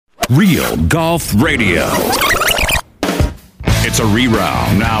Real Golf Radio. It's a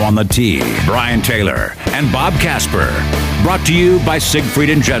reround now on the tee. Brian Taylor and Bob Casper. Brought to you by Siegfried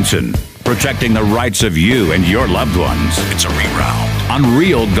and Jensen. Protecting the rights of you and your loved ones. It's a reround on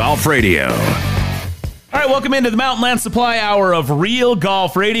Real Golf Radio. All right, welcome into the Mountain Land Supply Hour of Real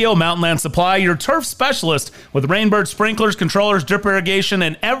Golf Radio. Mountain Land Supply, your turf specialist with Rainbird sprinklers, controllers, drip irrigation,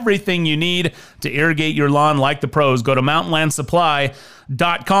 and everything you need to irrigate your lawn like the pros. Go to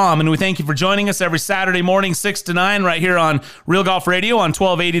mountainlandsupply.com. And we thank you for joining us every Saturday morning, 6 to 9, right here on Real Golf Radio on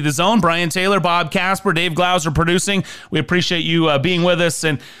 1280 The Zone. Brian Taylor, Bob Casper, Dave Glauser producing. We appreciate you being with us.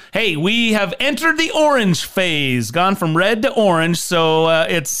 And hey, we have entered the orange phase, gone from red to orange. So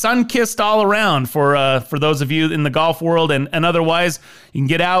it's sun-kissed all around for those of you in the golf world and otherwise. You can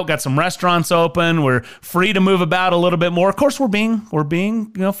get out, got some restaurants open. We're free to move about a little bit more. Of course, we're being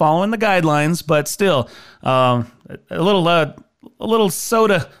following the guidelines, but still a little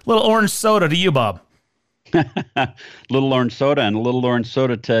soda, little orange soda to you, Bob. Little orange soda and a little orange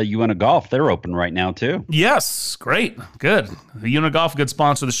soda to UNA Golf. They're open right now, too. Yes, great, good. UNA Golf, good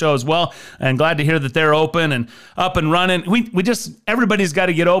sponsor of the show as well. And glad to hear that they're open and up and running. Everybody's got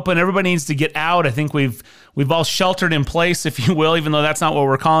to get open. Everybody needs to get out. I think we've all sheltered in place, if you will, even though that's not what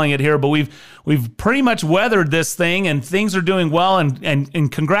we're calling it here. But we've pretty much weathered this thing, and things are doing well.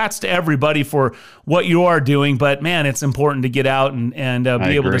 And congrats to everybody for what you are doing. But man, it's important to get out and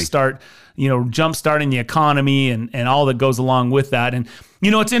be able to start, jump starting the economy and all that goes along with that. And,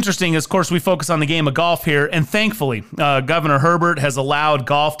 what's interesting is, of course, we focus on the game of golf here. And thankfully, Governor Herbert has allowed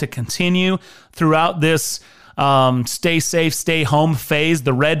golf to continue throughout this stay safe, stay home phase,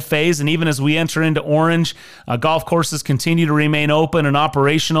 the red phase. And even as we enter into orange, golf courses continue to remain open and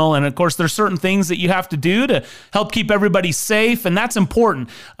operational. And of course, there's certain things that you have to do to help keep everybody safe. And that's important.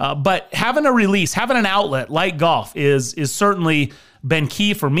 But having a release, having an outlet like golf is certainly been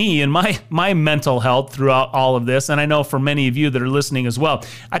key for me and my mental health throughout all of this. And I know for many of you that are listening as well.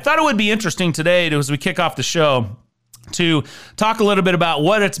 I thought it would be interesting today, as we kick off the show, to talk a little bit about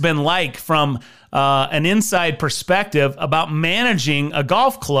what it's been like from an inside perspective about managing a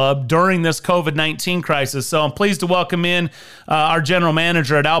golf club during this COVID-19 crisis. So I'm pleased to welcome in our general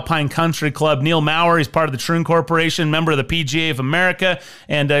manager at Alpine Country Club, Neil Maurer. He's part of the Troon Corporation, member of the PGA of America,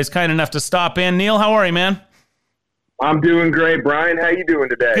 and he's kind enough to stop in. Neil, how are you, man? I'm doing great, Brian. How you doing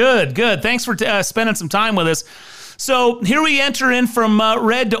today? Good. Thanks for spending some time with us. So here we enter in from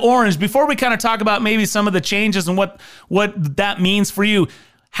red to orange. Before we kind of talk about maybe some of the changes and what that means for you,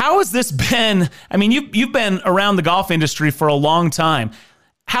 how has this been? I mean, you've been around the golf industry for a long time.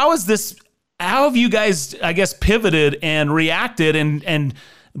 How have you guys, I guess, pivoted and reacted, and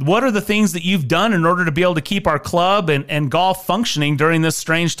what are the things that you've done in order to be able to keep our club and golf functioning during this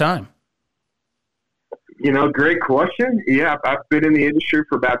strange time? Great question. Yeah, I've been in the industry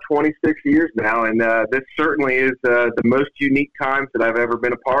for about 26 years now, and this certainly is the most unique times that I've ever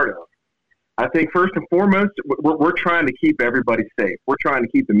been a part of. I think first and foremost, we're trying to keep everybody safe. We're trying to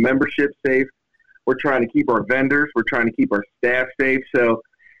keep the membership safe. We're trying to keep our vendors. We're trying to keep our staff safe. So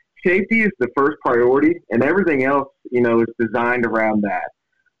safety is the first priority, and everything else, is designed around that.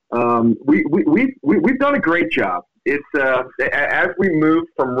 We've done a great job. It's as we move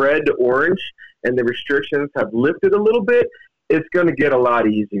from red to orange and the restrictions have lifted a little bit, it's going to get a lot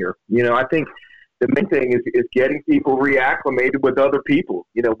easier. I think the main thing is getting people reacclimated with other people,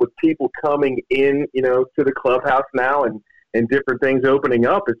 with people coming in, to the clubhouse now and different things opening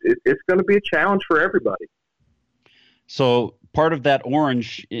up. It's going to be a challenge for everybody. So part of that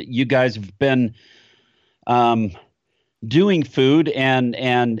orange, you guys have been doing food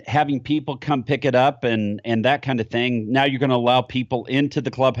and having people come pick it up and that kind of thing. Now you're going to allow people into the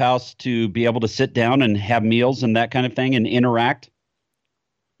clubhouse to be able to sit down and have meals and that kind of thing and interact?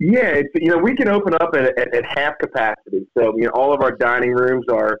 Yeah, we can open up at half capacity. So, all of our dining rooms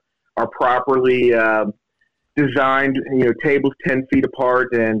are properly designed, tables 10 feet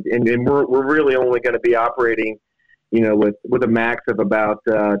apart, and we're really only going to be operating with a max of about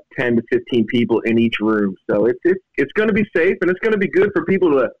 10 to 15 people in each room. So it's going to be safe, and it's going to be good for people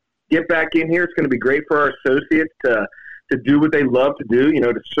to get back in here. It's going to be great for our associates to do what they love to do,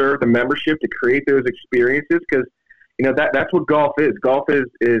 to serve the membership, to create those experiences, because that's what golf is. Golf is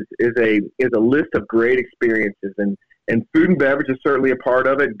a list of great experiences, and food and beverage is certainly a part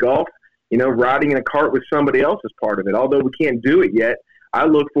of it. Golf, riding in a cart with somebody else is part of it. Although we can't do it yet, I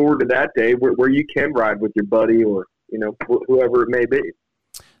look forward to that day where you can ride with your buddy or whoever it may be.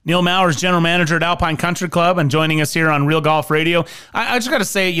 Neil Maurer is general manager at Alpine Country Club and joining us here on Real Golf Radio. I just got to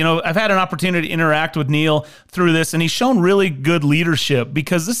say, I've had an opportunity to interact with Neil through this, and he's shown really good leadership,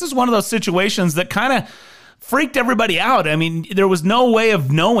 because this is one of those situations that kind of freaked everybody out. I mean, there was no way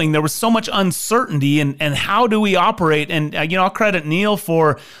of knowing. There was so much uncertainty, and how do we operate? And, I'll credit Neil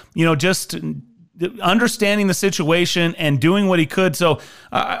for, just understanding the situation and doing what he could. So,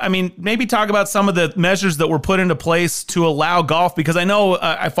 maybe talk about some of the measures that were put into place to allow golf, because I know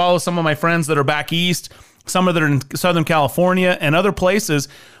I follow some of my friends that are back east, some of that are in Southern California and other places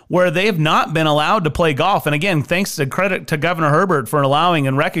where they have not been allowed to play golf. And again, thanks to credit to Governor Herbert for allowing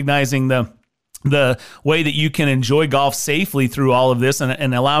and recognizing the way that you can enjoy golf safely through all of this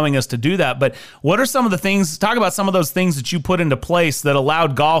and allowing us to do that. But what are some of the things, talk about some of those things that you put into place that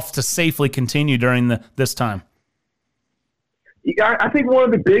allowed golf to safely continue during this time? I think one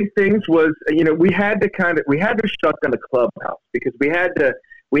of the big things was, we had to shut down the clubhouse because we had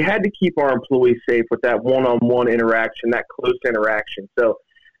to keep our employees safe with that one-on-one interaction, that close interaction. So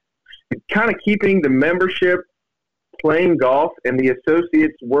kind of keeping the membership playing golf and the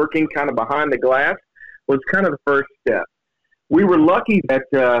associates working kind of behind the glass was kind of the first step. We were lucky that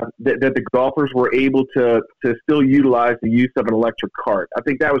the golfers were able to still utilize the use of an electric cart. I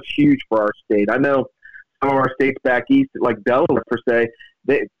think that was huge for our state. I know some of our states back east, like Delaware per se,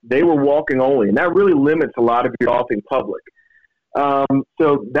 they were walking only, and that really limits a lot of your golfing public.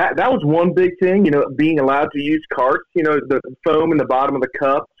 So that was one big thing, being allowed to use carts, the foam in the bottom of the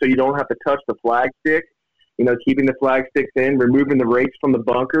cup so you don't have to touch the flagstick, keeping the flag sticks in, removing the rakes from the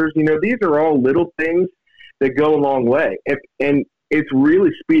bunkers. These are all little things that go a long way. And it's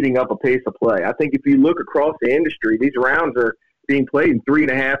really speeding up a pace of play. I think if you look across the industry, these rounds are being played in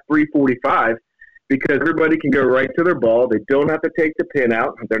 3.5, 3:45 because everybody can go right to their ball. They don't have to take the pin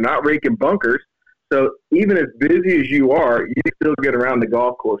out. They're not raking bunkers. So even as busy as you are, you can still get around the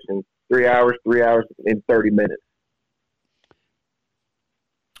golf course in 3 hours and 30 minutes.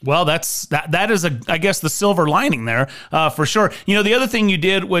 Well, that is I guess the silver lining there for sure. The other thing you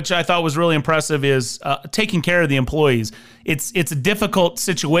did, which I thought was really impressive, is taking care of the employees. It's a difficult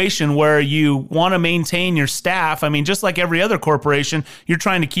situation where you want to maintain your staff. I mean, just like every other corporation, you're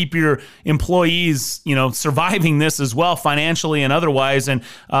trying to keep your employees, surviving this as well, financially and otherwise, and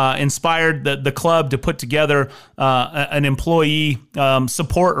inspired the club to put together an employee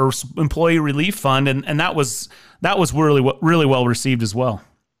support or employee relief fund, and that was really well received as well.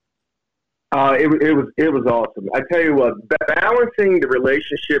 It was awesome. I tell you what, balancing the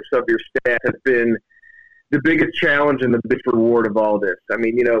relationships of your staff has been the biggest challenge and the biggest reward of all this. I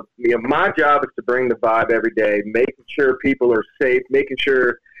mean, my job is to bring the vibe every day, making sure people are safe, making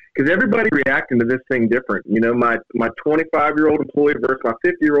sure, because everybody reacting to this thing different. My 25-year-old employee versus my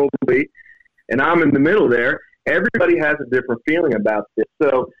 50-year-old employee, and I'm in the middle there. Everybody has a different feeling about this.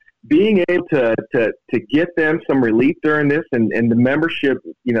 So being able to get them some relief during this and the membership,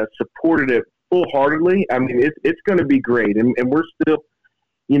 supported it full-heartedly. I mean, it's going to be great. And we're still,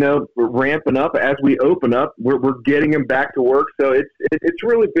 we're ramping up as we open up. We're getting them back to work. So it's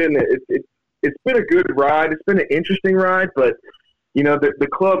really been, it's been a good ride. It's been an interesting ride, but, the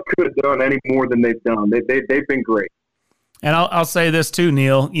club could have done any more than they've done. They've been great. And I'll say this too,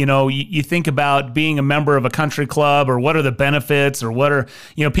 Neil, you think about being a member of a country club or what are the benefits or what are,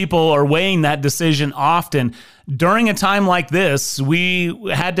 people are weighing that decision often. During a time like this, we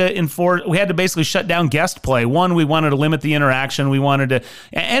had to basically shut down guest play. One, we wanted to limit the interaction. We wanted to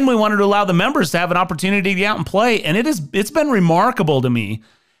allow the members to have an opportunity to get out and play. And it's been remarkable to me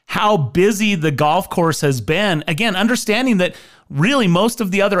how busy the golf course has been. Again, understanding that really most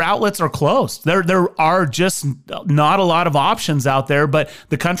of the other outlets are closed. There are just not a lot of options out there, but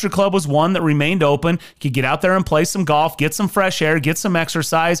the country club was one that remained open. You could get out there and play some golf, get some fresh air, get some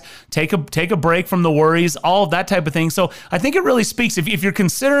exercise, take a break from the worries, all of that type of thing. So I think it really speaks. If you're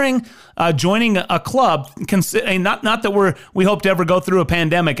considering joining a club, not that we hope to ever go through a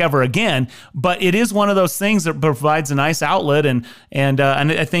pandemic ever again, but it is one of those things that provides a nice outlet. And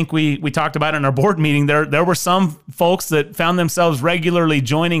I think we talked about it in our board meeting. There were some folks that found themselves regularly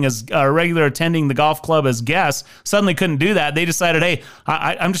joining as regular attending the golf club as guests, suddenly couldn't do that. They decided, hey,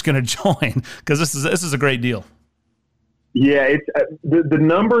 I'm just going to join because this is a great deal. Yeah, it's the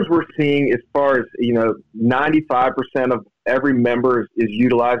numbers we're seeing as far as 95% of every member is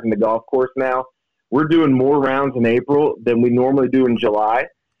utilizing the golf course now. We're doing more rounds in April than we normally do in July.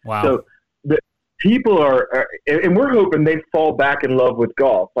 Wow! So the people are, and we're hoping they fall back in love with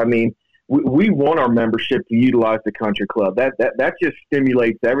golf. I mean, we want our membership to utilize the country club. That just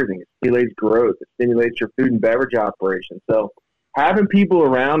stimulates everything. It stimulates growth. It stimulates your food and beverage operation. So having people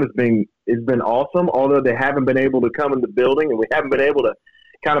around has been awesome, although they haven't been able to come in the building and we haven't been able to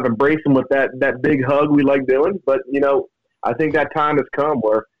kind of embrace them with that big hug we like doing. But, I think that time has come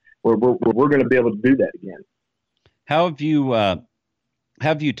where we're going to be able to do that again. How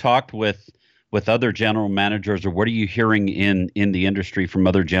have you talked with with other general managers, or what are you hearing in the industry from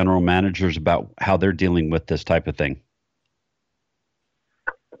other general managers about how they're dealing with this type of thing?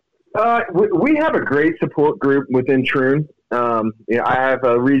 We have a great support group within Troon. I have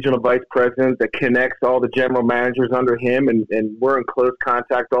a regional vice president that connects all the general managers under him, and we're in close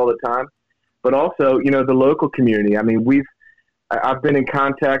contact all the time. But also, the local community. I mean, I've been in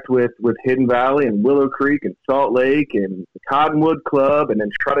contact with Hidden Valley and Willow Creek and Salt Lake and the Cottonwood Club and then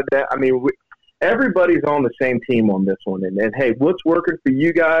Trinidad. I mean, everybody's on the same team on this one. And hey, what's working for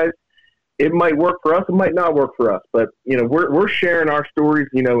you guys? It might work for us. It might not work for us. But, we're sharing our stories,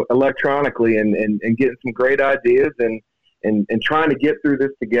 electronically and getting some great ideas and trying to get through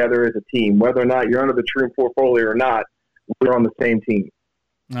this together as a team. Whether or not you're under the Troon portfolio or not, we're on the same team.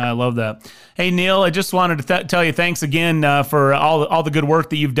 I love that. Hey, Neil, I just wanted to tell you thanks again for all the good work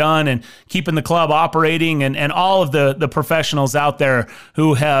that you've done and keeping the club operating, and all of the professionals out there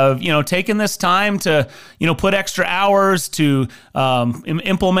who have, taken this time to, put extra hours to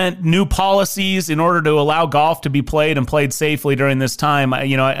implement new policies in order to allow golf to be played and played safely during this time.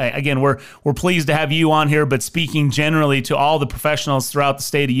 Again, we're pleased to have you on here, but speaking generally to all the professionals throughout the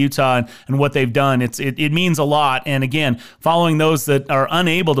state of Utah and what they've done, it means a lot. And again, following those that are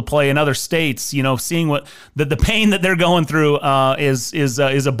unable to play in other states, seeing what the pain that they're going through is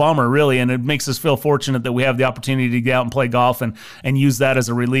a bummer, really, and it makes us feel fortunate that we have the opportunity to get out and play golf and use that as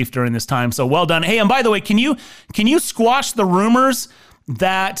a relief during this time. So well done. Hey, and by the way, can you squash the rumors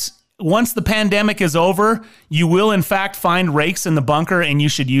that once the pandemic is over, you will in fact find rakes in the bunker and you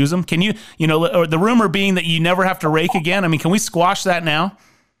should use them? Can you, or the rumor being that you never have to rake again? I mean, can we squash that now?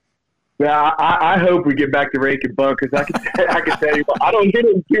 Yeah, I hope we get back to raking bunkers. I can tell you, I don't get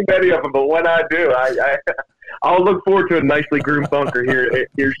in too many of them, but when I do, I'll look forward to a nicely groomed bunker here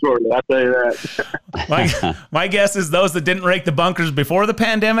shortly. I'll tell you that. My guess is those that didn't rake the bunkers before the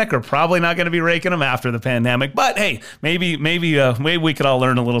pandemic are probably not going to be raking them after the pandemic. But hey, maybe we could all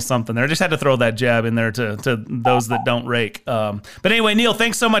learn a little something there. Just had to throw that jab in there to those that don't rake. But anyway, Neil,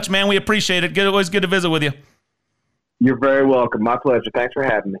 thanks so much, man. We appreciate it. Always good to visit with you. You're very welcome. My pleasure. Thanks for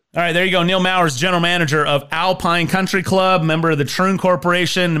having me. All right, there you go. Neil Mowers, general manager of Alpine Country Club, member of the Troon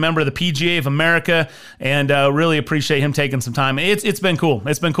Corporation, member of the PGA of America, and really appreciate him taking some time. It's been cool.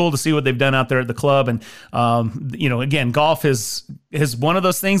 It's been cool to see what they've done out there at the club. And, again, golf is one of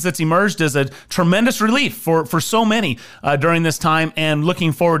those things that's emerged as a tremendous relief for so many during this time, and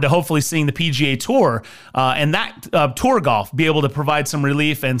looking forward to hopefully seeing the PGA Tour and that tour golf be able to provide some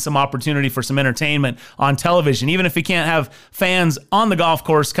relief and some opportunity for some entertainment on television. Even if we can't have fans on the golf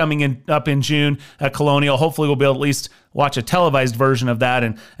course coming up in June at Colonial, hopefully we'll be able to at least watch a televised version of that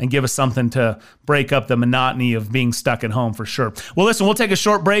and give us something to break up the monotony of being stuck at home for sure. Well, listen, we'll take a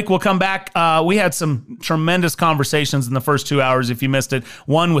short break. We'll come back. We had some tremendous conversations in the first 2 hours, if you missed it.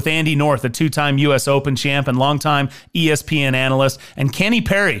 One with Andy North, a two-time U.S. Open champ and longtime ESPN analyst, and Kenny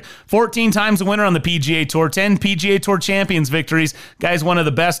Perry, 14 times a winner on the PGA Tour, 10 PGA Tour Champions victories. Guy's one of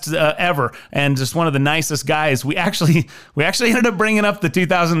the best ever, and just one of the nicest guys. We actually ended up bringing up the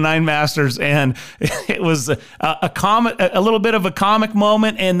 2009 Masters, and it was a little bit of a comic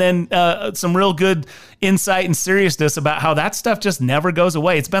moment, and then some real good insight and seriousness about how that stuff just never goes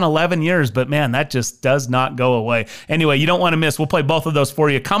away. It's been 11 years, but man, that just does not go away. Anyway, you don't want to miss. We'll play both of those for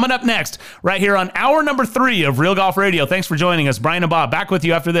you coming up next, right here on hour number 3 of Real Golf Radio. Thanks for joining us. Brian and Bob back with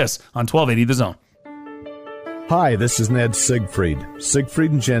you after this on 1280 The Zone. Hi, this is Ned Siegfried.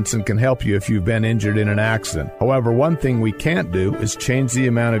 Siegfried and Jensen can help you if you've been injured in an accident. However, one thing we can't do is change the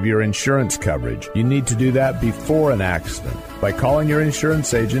amount of your insurance coverage. You need to do that before an accident. By calling your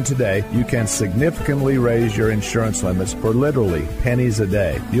insurance agent today, you can significantly raise your insurance limits for literally pennies a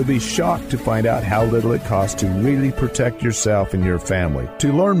day. You'll be shocked to find out how little it costs to really protect yourself and your family.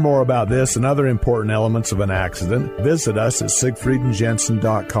 To learn more about this and other important elements of an accident, visit us at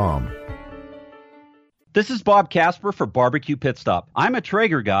siegfriedandjensen.com. This is Bob Casper for Barbecue Pit Stop. I'm a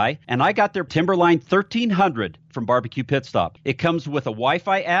Traeger guy, and I got their Timberline 1300 from Barbecue Pit Stop. It comes with a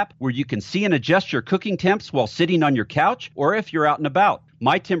Wi-Fi app where you can see and adjust your cooking temps while sitting on your couch or if you're out and about.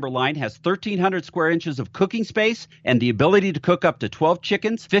 My Timberline has 1,300 square inches of cooking space and the ability to cook up to 12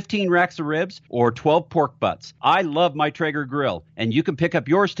 chickens, 15 racks of ribs, or 12 pork butts. I love my Traeger grill, and you can pick up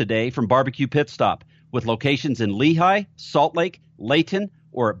yours today from Barbecue Pit Stop with locations in Lehigh, Salt Lake, Layton,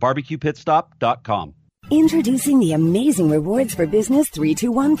 or at barbecuepitstop.com. Introducing the Amazing Rewards for Business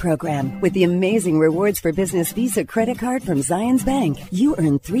 321 program. With the Amazing Rewards for Business Visa credit card from Zions Bank, you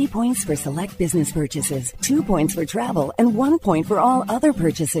earn 3 points for select business purchases, 2 points for travel, and 1 point for all other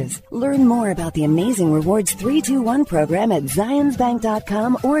purchases. Learn more about the Amazing Rewards 321 program at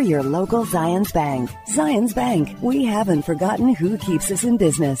zionsbank.com or your local Zions Bank. Zions Bank, we haven't forgotten who keeps us in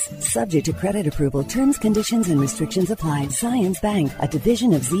business. Subject to credit approval, terms, conditions, and restrictions apply. Zions Bank, a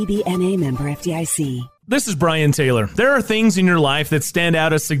division of ZBNA member FDIC. This is Brian Taylor. There are things in your life that stand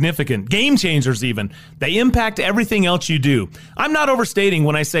out as significant, game changers even. They impact everything else you do. I'm not overstating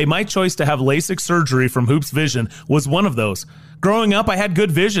when I say my choice to have LASIK surgery from Hoops Vision was one of those. Growing up, I had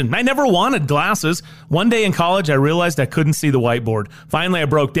good vision. I never wanted glasses. One day in college, I realized I couldn't see the whiteboard. Finally, I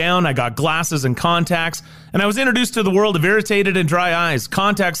broke down. I got glasses and contacts, and I was introduced to the world of irritated and dry eyes,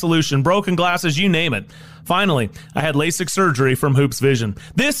 contact solution, broken glasses, you name it. Finally, I had LASIK surgery from Hoops Vision.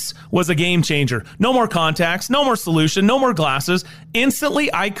 This was a game changer. No more contacts, no more solution, no more glasses.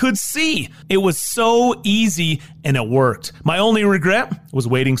 Instantly, I could see. It was so easy, and it worked. My only regret was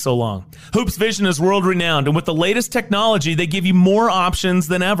waiting so long. Hoops Vision is world-renowned, and with the latest technology, they give you more options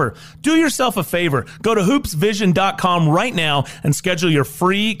than ever. Do yourself a favor. Go to hoopsvision.com right now and schedule your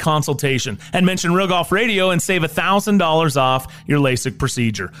free consultation. And mention Real Golf Radio and save $1,000 off your LASIK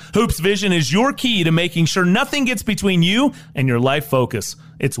procedure. Hoops Vision is your key to making sure nothing gets between you and your life focus.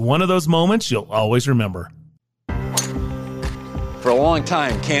 It's one of those moments you'll always remember. For a long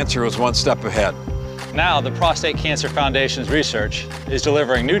time, cancer was one step ahead. Now, the Prostate Cancer Foundation's research is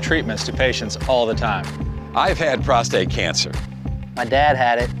delivering new treatments to patients all the time. I've had prostate cancer. My dad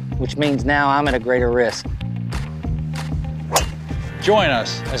had it, which means now I'm at a greater risk. Join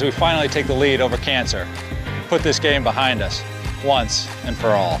us as we finally take the lead over cancer. Put this game behind us, once and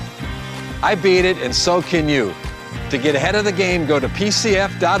for all. I beat it, and so can you. To get ahead of the game, go to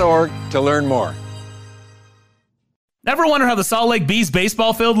pcf.org to learn more. Ever wonder how the Salt Lake Bees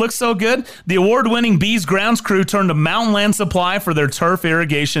baseball field looks so good? The award-winning Bees grounds crew turned to Mountain Land Supply for their turf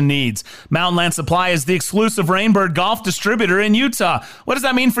irrigation needs. Mountain Land Supply is the exclusive Rainbird golf distributor in Utah. What does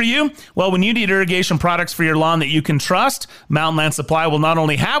that mean for you? Well, when you need irrigation products for your lawn that you can trust, Mountain Land Supply will not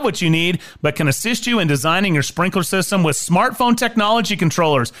only have what you need, but can assist you in designing your sprinkler system with smartphone technology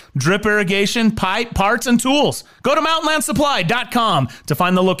controllers, drip irrigation, pipe, parts, and tools. Go to mountainlandsupply.com to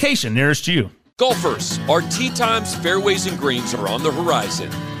find the location nearest you. Golfers, our tee times, fairways, and greens are on the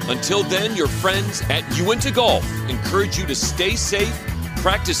horizon. Until then, your friends at Uinta Golf encourage you to stay safe,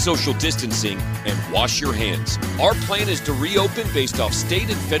 practice social distancing, and wash your hands. Our plan is to reopen based off state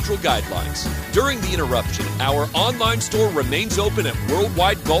and federal guidelines. During the interruption, our online store remains open at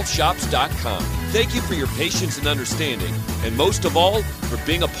worldwidegolfshops.com. Thank you for your patience and understanding, and most of all, for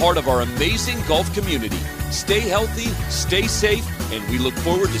being a part of our amazing golf community. Stay healthy, stay safe, and we look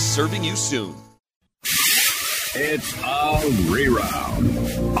forward to serving you soon. It's a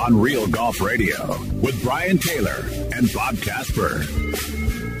reround on Real Golf Radio with Brian Taylor and Bob Casper.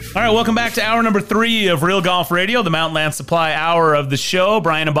 All right, welcome back to hour number 3 of Real Golf Radio, the Mountain Land Supply hour of the show.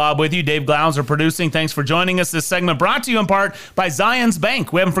 Brian and Bob with you. Dave Glauser producing. Thanks for joining us. This segment brought to you in part by Zions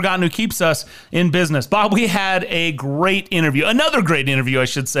Bank. We haven't forgotten who keeps us in business. Bob, we had a great interview. Another great interview, I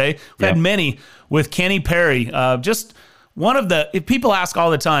should say. We've had many with Kenny Perry. Just one of the, if people ask all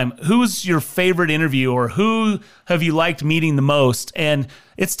the time, who's your favorite interview or who have you liked meeting the most? And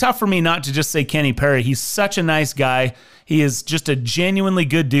it's tough for me not to just say Kenny Perry. He's such a nice guy. He is just a genuinely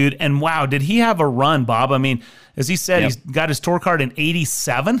good dude. And wow, did he have a run, Bob? I mean, as he said, he's got his tour card in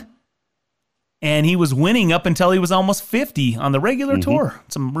 87. And he was winning up until he was almost 50 on the regular tour.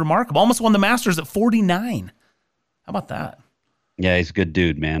 It's remarkable. Almost won the Masters at 49. How about that? Yeah, he's a good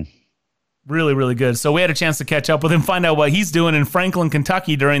dude, man. Really, really good. So we had a chance to catch up with him, find out what he's doing in Franklin,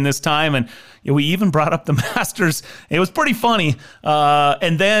 Kentucky during this time. And we even brought up the Masters. It was pretty funny.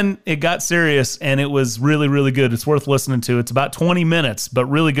 And then it got serious, and it was really, really good. It's worth listening to. It's about 20 minutes, but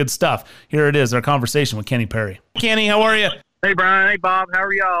really good stuff. Here it is, our conversation with Kenny Perry. Kenny, how are you? Hey, Brian. Hey, Bob. How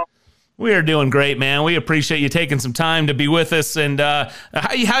are y'all? We are doing great, man. We appreciate you taking some time to be with us. And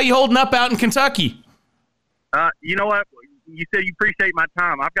how you holding up out in Kentucky? You know what? You said you appreciate my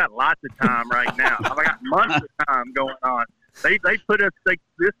time. I've got lots of time right now. I've got months of time going on. They put us,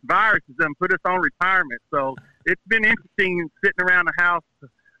 this virus has done put us on retirement. So it's been interesting sitting around the house,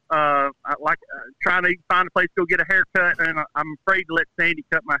 trying to find a place to go get a haircut. And I'm afraid to let Sandy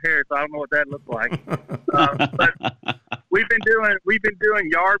cut my hair, so I don't know what that looks like. But we've been doing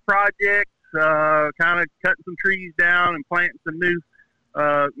yard projects, kind of cutting some trees down and planting some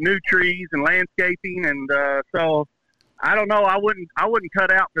new trees and landscaping. And so I don't know. I wouldn't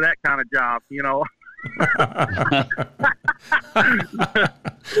cut out for that kind of job, you know.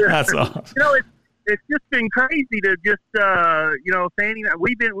 That's awesome. You know, it's just been crazy to just, Sandy,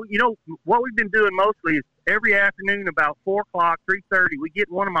 what we've been doing mostly is every afternoon about 4 o'clock, 3:30, we get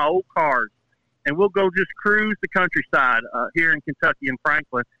one of my old cars and we'll go just cruise the countryside here in Kentucky and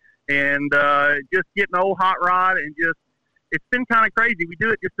Franklin and just get an old hot rod and just, it's been kind of crazy. We do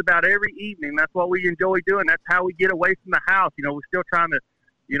it just about every evening. That's what we enjoy doing. That's how we get away from the house. We're still trying to,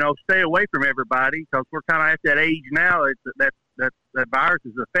 stay away from everybody because we're kind of at that age now that virus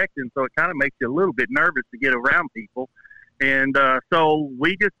is affecting. So it kind of makes you a little bit nervous to get around people. And so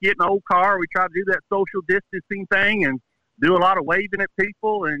we just get an old car. We try to do that social distancing thing and do a lot of waving at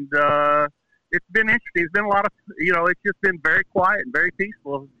people. And it's been interesting. It's been a lot of, it's just been very quiet and very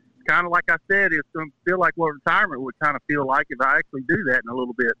peaceful. Kind of like I said, it's going to feel like what retirement would kind of feel like if I actually do that in a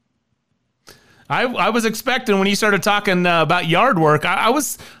little bit. I was expecting when you started talking about yard work, I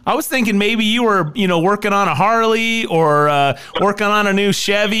was thinking maybe you were, working on a Harley or working on a new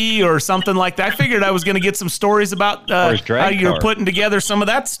Chevy or something like that. I figured I was going to get some stories about how you're putting together some of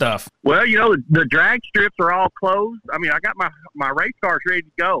that stuff. Well, the drag strips are all closed. I mean, I got my race cars ready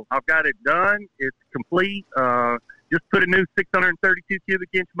to go. I've got it done. It's complete. Just put a new 632 cubic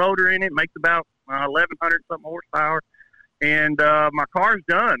inch motor in it. Makes about 1,100 something horsepower. And my car's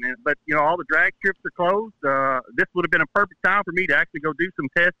done. But, all the drag strips are closed. This would have been a perfect time for me to actually go do some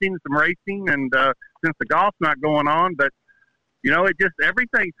testing, some racing. And since the golf's not going on, but,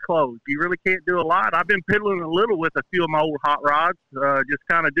 everything's closed. You really can't do a lot. I've been piddling a little with a few of my old hot rods, just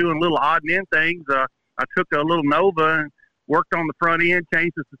kind of doing little odd and end things. I took a little Nova and worked on the front end,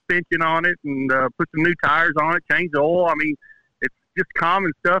 changed the suspension on it, and put some new tires on it, changed the oil. I mean, it's just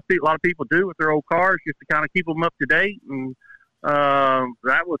common stuff that a lot of people do with their old cars just to kind of keep them up to date. And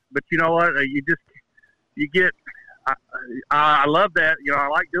but you know what? I love that. I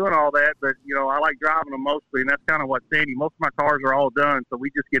like doing all that, but, I like driving them mostly, and that's kind of what Sandy, most of my cars are all done, so we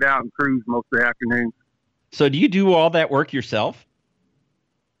just get out and cruise most of the afternoons. So do you do all that work yourself?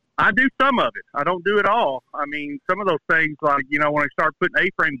 I do some of it. I don't do it all. I mean, some of those things, like, when I start putting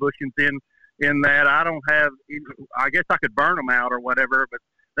A-frame bushings in that, I don't have, I guess I could burn them out or whatever, but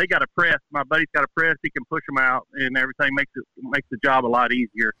they got a press. My buddy's got a press. He can push them out and everything makes the job a lot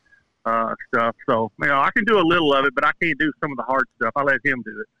easier, stuff. So, I can do a little of it, but I can't do some of the hard stuff. I let him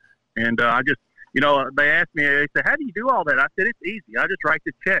do it. And I just, they asked me, they said, how do you do all that? I said, it's easy. I just write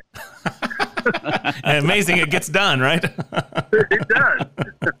the check. Amazing it gets done, right? It does.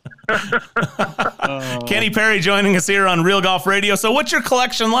 Kenny Perry joining us here on Real Golf Radio. So what's your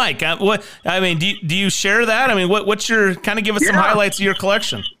collection like? Do you share that? I mean, what's your, kind of give us some highlights of your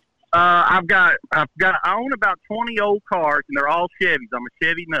collection? I own about 20 old cars, and they're all Chevys. I'm a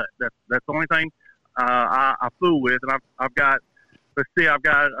Chevy nut. That's the only thing I fool with. And I've got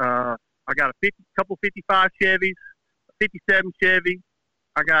a couple 55 Chevys, a 57 Chevy.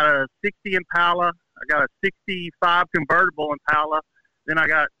 I got a 60 Impala. I got a 65 convertible Impala. Then I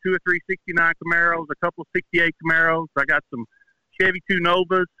got 2 or 3 69 Camaros, a couple of 68 Camaros. I got some Chevy 2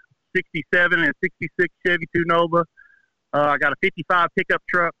 Novas, 67 and 66 Chevy 2 Nova. I got a 55 pickup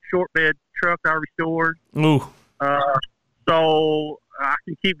truck, short bed truck I restored. Ooh. So I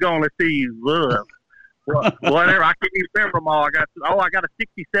can keep going. Let's see. Whatever. I can't even remember them all. I got a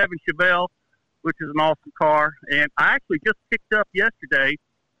 67 Chevelle, which is an awesome car. And I actually just picked up yesterday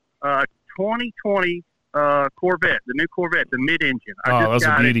 2020 Corvette, the new Corvette, the mid-engine. Those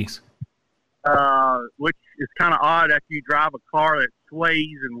are beauties. Which is kind of odd after you drive a car that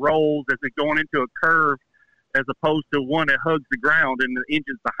sways and rolls as it's going into a curve, as opposed to one that hugs the ground and the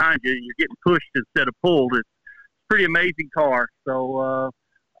engine's behind you and you're getting pushed instead of pulled. It's a pretty amazing car. So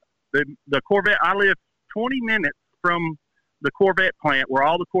the Corvette, I live 20 minutes from the Corvette plant where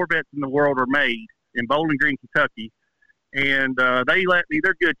all the Corvettes in the world are made in Bowling Green, Kentucky. And they're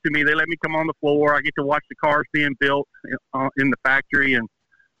good to me. They let me come on the floor. I get to watch the cars being built in the factory. And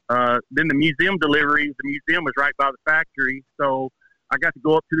then the museum deliveries, the museum was right by the factory. So I got to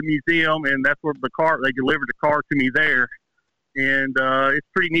go up to the museum, and that's where they delivered the car to me there. And it's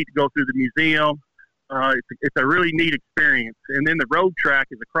pretty neat to go through the museum. It's a really neat experience. And then the road track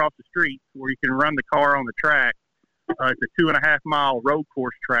is across the street where you can run the car on the track. It's a 2.5 mile road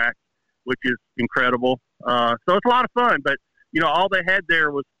course track, which is incredible. So it's a lot of fun, but all they had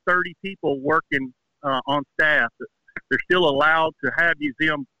there was 30 people working on staff. They're still allowed to have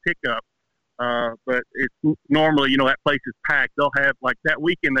museum pickup, but it's normally, that place is packed. They'll have, like that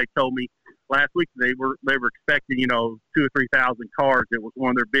weekend, they told me last week they were expecting 2,000 or 3,000 cars. It was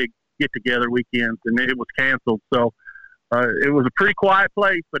one of their big get together weekends, and it was canceled. So it was a pretty quiet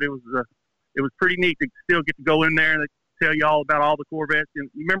place, but it was pretty neat to still get to go in there and tell you all about all the Corvettes. And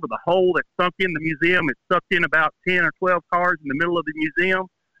you remember the hole that sunk in the museum? It sucked in about 10 or 12 cars in the middle of the museum.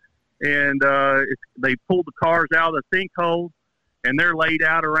 and they pulled the cars out of the sinkhole, and they're laid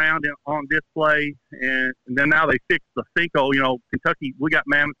out around on display. And then now they fixed the sinkhole. You know, Kentucky, we got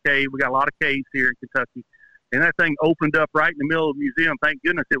Mammoth Cave. We got a lot of caves here in Kentucky. And that thing opened up right in the middle of the museum. Thank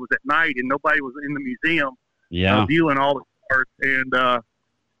goodness it was at night and nobody was in the museum viewing all the cars. And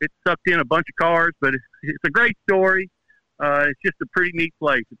it sucked in a bunch of cars, but it's a great story. It's just a pretty neat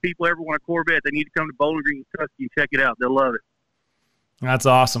place. If people ever want a Corvette, they need to come to Bowling Green, Kentucky, and check it out. They'll love it. That's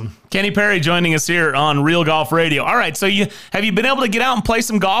awesome. Kenny Perry joining us here on Real Golf Radio. All right, so have you been able to get out and play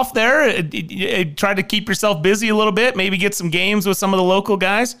some golf there? Try to keep yourself busy a little bit, maybe get some games with some of the local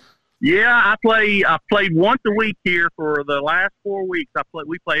guys? Yeah, I played once a week here for the last 4 weeks.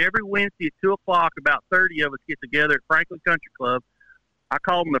 We play every Wednesday at 2 o'clock. About 30 of us get together at Franklin Country Club. I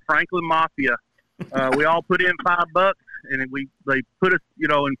call them the Franklin Mafia. We all put in $5, and they put us,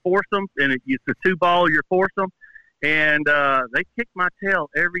 in foursomes, and it's a 2-ball, your foursome. And they kick my tail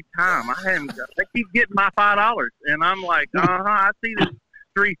every time. They keep getting my $5, and I'm like, I see this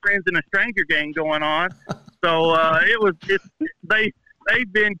 3 friends and a stranger game going on. So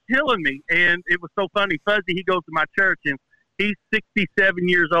they've been killing me, and it was so funny. Fuzzy, he goes to my church, and he's 67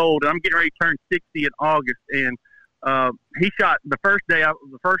 years old, and I'm getting ready to turn 60 in August. And he shot the first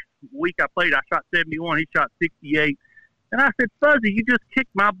week I played, I shot 71. He shot 68, and I said, Fuzzy, you just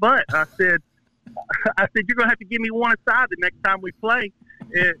kicked my butt. I said, you're going to have to give me one aside the next time we play.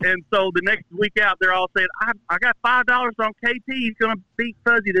 And so the next week out, they're all saying, I got $5 on KT. He's going to beat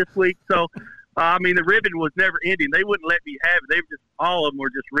Fuzzy this week. So, the ribbon was never ending. They wouldn't let me have it. All of them were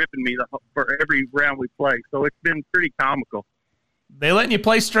just ripping me for every round we play. So it's been pretty comical. They letting you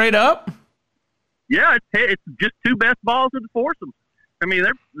play straight up? Yeah, it's just 2 best balls of the foursomes.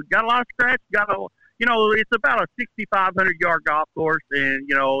 They've got a lot of scratch. It's about a 6,500-yard golf course, and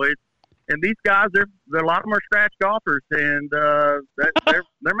and these guys, a lot of them are scratch golfers, and they're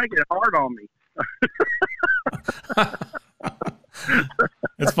making it hard on me.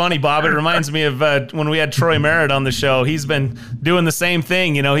 It's funny, Bob. It reminds me of when we had Troy Merritt on the show. He's been doing the same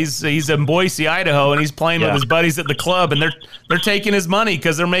thing. He's in Boise, Idaho, and he's playing with his buddies at the club, and they're taking his money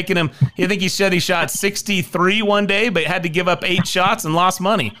because they're making him. I think he said he shot 63 one day, but had to give up 8 shots and lost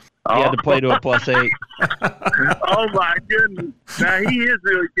money. He had to play to a +8. Oh my goodness! Now he is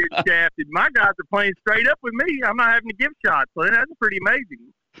really getting shafted. My guys are playing straight up with me. I'm not having to give shots, so that's pretty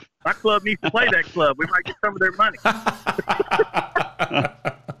amazing. My club needs to play that club. We might get some of their money.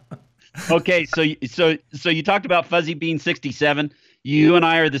 Okay, so you talked about Fuzzy being 67. You and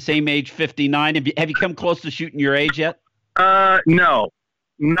I are the same age, 59. Have you come close to shooting your age yet? No,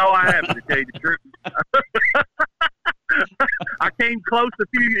 I haven't, to tell you the truth. I came close a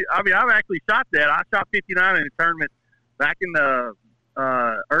few. I've actually shot that. I shot 59 in a tournament back in the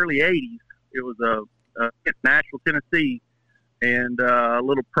early 80s. It was in Nashville, Tennessee, and a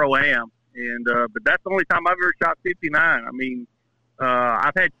little pro-am. And but that's the only time I've ever shot 59.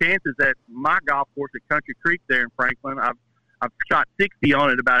 I've had chances at my golf course at Country Creek there in Franklin. I've shot 60 on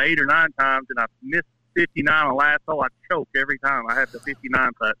it about 8 or 9 times, and I've missed 59 on the last hole. I choke every time I have the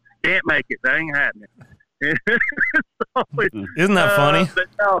 59 putt. Can't make it. That ain't happening. Isn't that funny?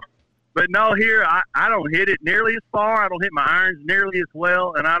 But no, here I don't hit it nearly as far. I don't hit my irons nearly as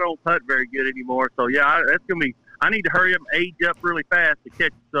well, and I don't putt very good anymore. So yeah, that's gonna be. I need to hurry up and age up really fast to catch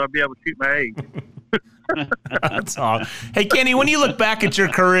it, so I'll be able to shoot my age. That's all. Hey, Kenny, when you look back at your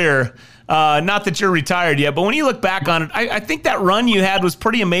career, not that you're retired yet, but when you look back on it, I think that run you had was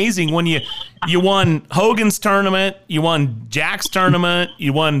pretty amazing. When you won Hogan's tournament, you won Jack's tournament,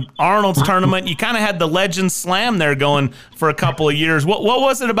 you won Arnold's tournament. You kind of had the Legends Slam there going for a couple of years. What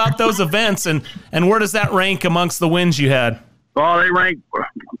was it about those events, and where does that rank amongst the wins you had? Well, they rank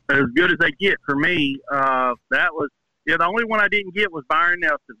as good as they get for me. That was the only one I didn't get was Byron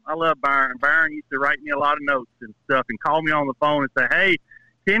Nelson. I love Byron. Byron used to write me a lot of notes and stuff and call me on the phone and say, "Hey,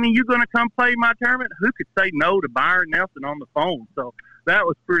 Kenny, you going to come play my tournament?" Who could say no to Byron Nelson on the phone? So that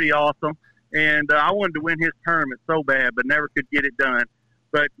was pretty awesome. And I wanted to win his tournament so bad, but never could get it done.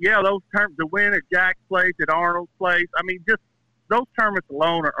 But yeah, those tournaments, the win at Jack's place, at Arnold's place, just those tournaments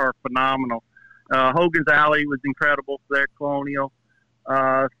alone are phenomenal. Hogan's Alley was incredible for their Colonial.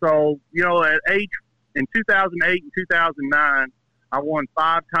 So, at age in 2008 and 2009, I won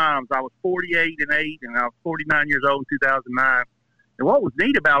 5 times. I was 48-8, and I was 49 years old in 2009. And what was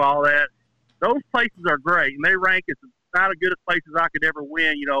neat about all that, those places are great, and they rank as not as good as places I could ever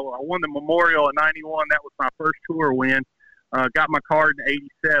win. I won the Memorial in 91. That was my first tour win. Got my card in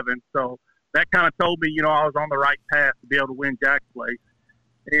 87. So that kind of told me, I was on the right path to be able to win Jack's place.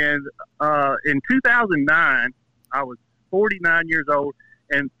 And in 2009, I was 49 years old,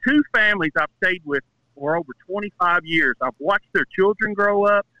 and 2 families I've stayed with for over 25 years. I've watched their children grow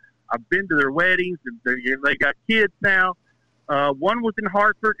up. I've been to their weddings. And they got kids now. One was in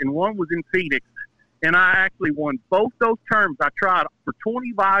Hartford and one was in Phoenix. And I actually won both those tournaments. I tried for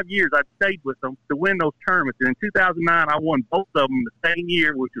 25 years. I stayed with them to win those tournaments. And in 2009, I won both of them the same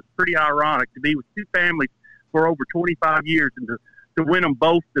year, which was pretty ironic to be with two families for over 25 years and to win them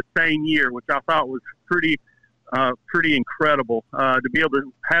both the same year, which I thought was pretty incredible to be able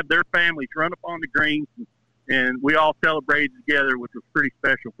to have their families run up on the greens and we all celebrated together, which was pretty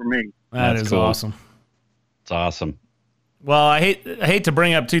special for me. That's cool. Awesome. It's awesome. Well, I hate to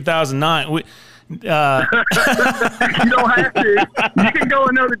bring up 2009. You don't have to. You can go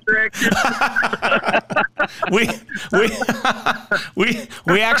another direction.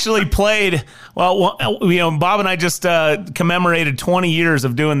 we actually played. Well, Bob and I just commemorated 20 years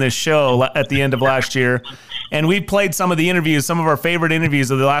of doing this show at the end of last year, and we played some of the interviews, some of our favorite interviews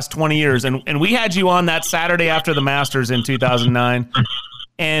of the last 20 years, and we had you on that Saturday after the Masters in 2009.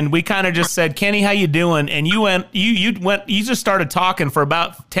 And we kind of just said, Kenny, how you doing? And you just started talking for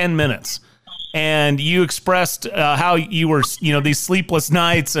about 10 minutes. And you expressed how you were, these sleepless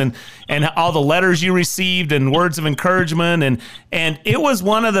nights and all the letters you received and words of encouragement. And it was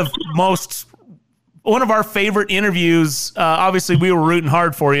one of our favorite interviews. Obviously, we were rooting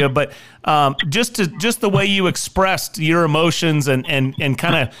hard for you, but just the way you expressed your emotions and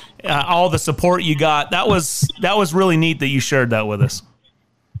kind of all the support you got, that was really neat that you shared that with us.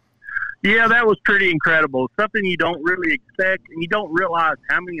 Yeah, that was pretty incredible. Something you don't really expect, and you don't realize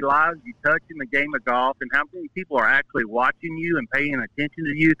how many lives you touch in the game of golf and how many people are actually watching you and paying attention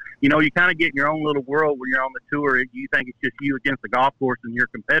to you. You kind of get in your own little world when you're on the tour. You think it's just you against the golf course and your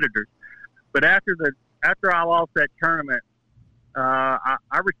competitors. But after I lost that tournament, I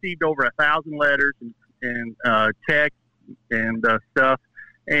received over 1,000 letters and texts and stuff,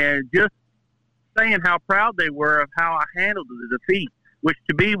 and just saying how proud they were of how I handled the defeat, which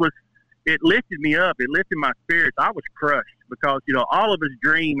to me it lifted me up. It lifted my spirits. I was crushed because, all of us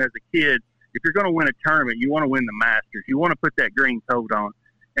dream as a kid, if you're going to win a tournament, you want to win the Masters. You want to put that green coat on.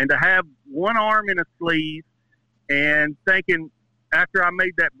 And to have one arm in a sleeve and thinking after I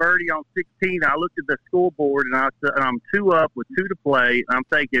made that birdie on 16, I looked at the scoreboard and I'm 2 up with 2 to play. And I'm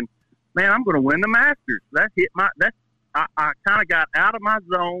thinking, man, I'm going to win the Masters. I kind of got out of my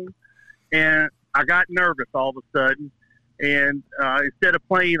zone and I got nervous all of a sudden. And instead of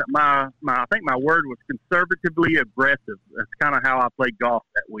playing I think my word was conservatively aggressive. That's kind of how I played golf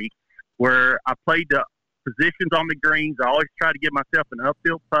that week, where I played the positions on the greens. I always tried to give myself an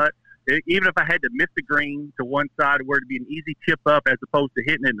uphill putt, even if I had to miss the green to one side where it'd be an easy chip up as opposed to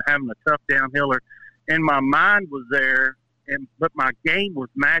hitting it and having a tough downhiller. And my mind was there, but my game was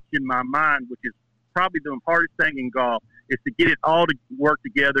matching my mind, which is probably the hardest thing in golf, is to get it all to work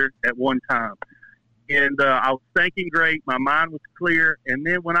together at one time. And I was thinking great. My mind was clear. And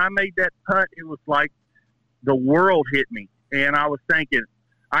then when I made that putt, it was like the world hit me. And I was thinking,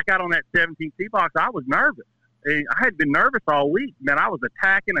 I got on that 17th tee box. I was nervous. And I had been nervous all week. Man, I was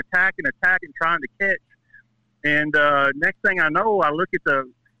attacking, trying to catch. And next thing I know, I look at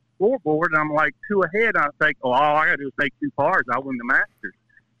the scoreboard, and I'm like 2 ahead. And I think, all I got to do is make 2 pars. I win the Masters.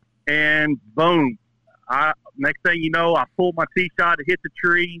 And boom. Next thing you know, I pulled my tee shot to hit the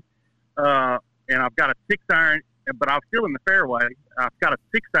tree. And I've got a 6-iron, but I was still in the fairway. I've got a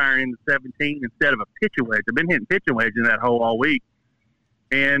 6-iron in the 17 instead of a pitching wedge. I've been hitting pitching wedge in that hole all week.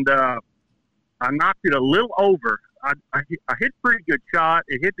 And I knocked it a little over. I hit a pretty good shot.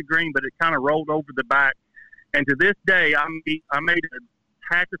 It hit the green, but it kind of rolled over the back. And to this day, I made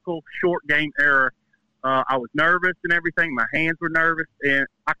a tactical short game error. I was nervous and everything. My hands were nervous. And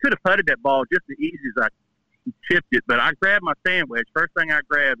I could have putted that ball just as easy as I chipped it. But I grabbed my sand wedge. First thing I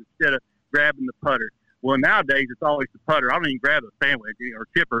grabbed instead of grabbing the putter. Well, nowadays it's always the putter. I don't even grab the sandwich or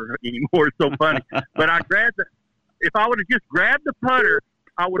chipper anymore. It's so funny. But I grabbed if I would have just grabbed the putter,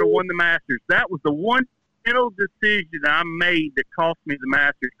 I would have won the Masters. That was the one mental decision I made that cost me the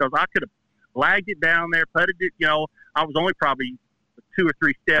Masters, because I could have lagged it down there, putted it. I was only probably 2 or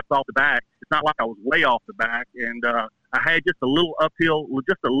 3 steps off the back. It's not like I was way off the back. And I had just a little uphill,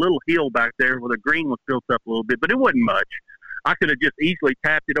 just a little hill back there where the green was built up a little bit, but it wasn't much. I could have just easily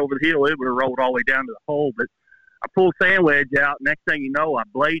tapped it over the hill. It would have rolled all the way down to the hole. But I pulled sand wedge out. Next thing you know, I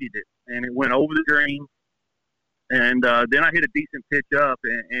bladed it, and it went over the green. And then I hit a decent pitch up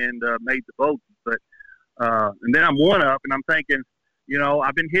and made the bogey. But and then I'm 1 up, and I'm thinking,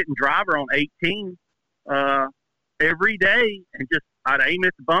 I've been hitting driver on 18 every day, and just I'd aim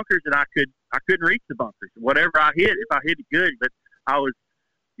at the bunkers, and I couldn't reach the bunkers. Whatever I hit, if I hit it good, but I was.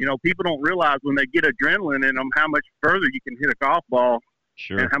 People don't realize when they get adrenaline in them how much further you can hit a golf ball,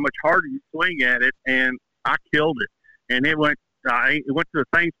 sure, and how much harder you swing at it. And I killed it, and it went it went to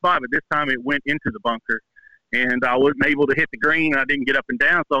the same spot, but this time it went into the bunker. And I wasn't able to hit the green. I didn't get up and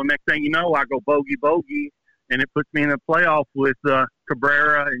down. So next thing you know, I go bogey, and it puts me in a playoff with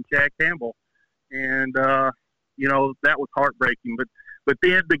Cabrera and Chad Campbell. And, that was heartbreaking. But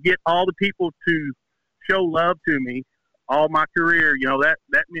then to get all the people to show love to me all my career,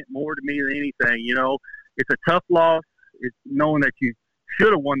 that meant more to me than anything. It's a tough loss. It's knowing that you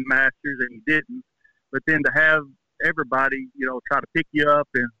should have won the Masters and you didn't. But then to have everybody, try to pick you up.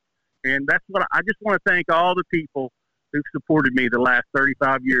 And that's what I just want to thank all the people who've supported me the last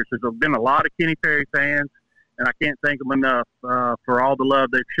 35 years. There's been a lot of Kenny Perry fans, and I can't thank them enough for all the love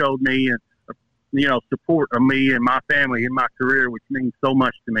they've showed me and, support of me and my family in my career, which means so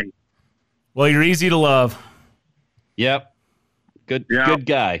much to me. Well, you're easy to love. Yep. Good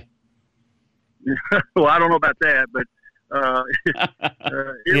guy. Well, I don't know about that, but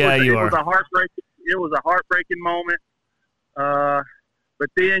it was a heartbreaking moment. But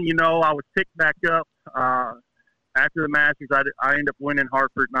then, I was picked back up after the Masters. I ended up winning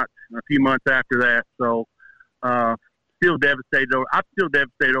Hartford not a few months after that. So still devastated. I'm still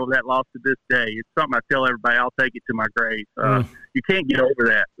devastated over that loss to this day. It's something I tell everybody. I'll take it to my grave. You can't get over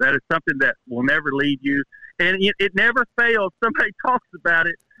that. That is something that will never leave you. And it never fails. Somebody talks about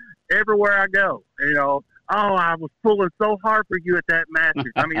it everywhere I go. I was pulling so hard for you at that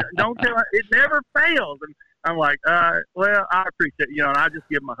Masters. I mean, don't tell it never fails. And I'm like, well, I appreciate it. And I just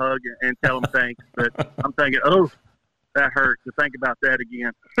give them a hug and tell them thanks. But I'm thinking, that hurts to think about that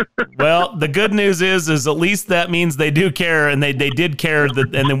again. Well, the good news is at least that means they do care, and they did care,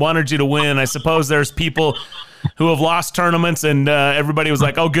 and they wanted you to win. I suppose there's people who have lost tournaments, and everybody was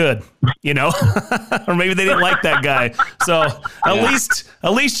like, "Oh, good," or maybe they didn't like that guy. So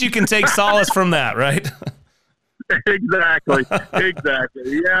at least you can take solace from that, right? Exactly.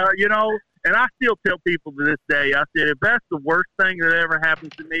 Yeah, and I still tell people to this day, I said, if that's the worst thing that ever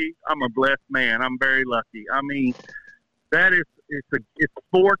happened to me, I'm a blessed man. I'm very lucky. I mean, it's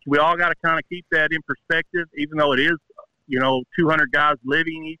sports. We all got to kind of keep that in perspective, even though it is, 200 guys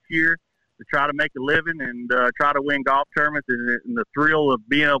living each year to try to make a living and try to win golf tournaments. And the thrill of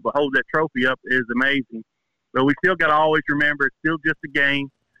being able to hold that trophy up is amazing. But we still got to always remember it's still just a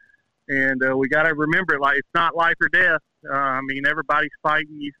game. And we got to remember, it's not life or death. I mean, everybody's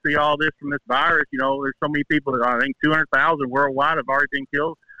fighting. You see all this from this virus. There's so many people. I think 200,000 worldwide have already been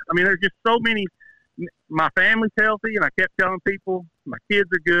killed. I mean, there's just so many. My family's healthy, and I kept telling people my kids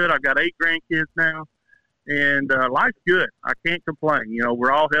are good. I've got 8 grandkids now, and life's good. I can't complain.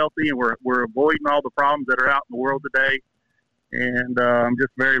 We're all healthy, and we're avoiding all the problems that are out in the world today. And I'm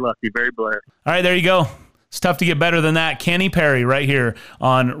just very lucky, very blessed. All right, there you go. It's tough to get better than that. Kenny Perry right here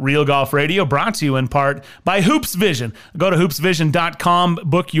on Real Golf Radio, brought to you in part by Hoops Vision. Go to hoopsvision.com,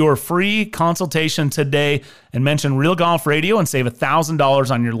 book your free consultation today, and mention Real Golf Radio and save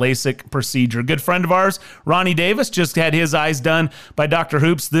 $1,000 on your LASIK procedure. A good friend of ours, Ronnie Davis, just had his eyes done by Dr.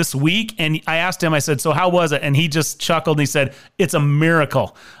 Hoops this week, and I asked him, I said, so how was it? And he just chuckled and he said, it's a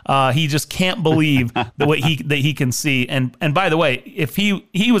miracle. He just can't believe the way that he can see. And by the way, if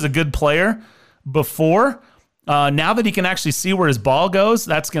he was a good player before, now that he can actually see where his ball goes,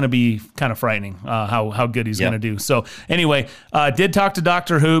 that's going to be kind of frightening, how good he's going to do. So anyway, did talk to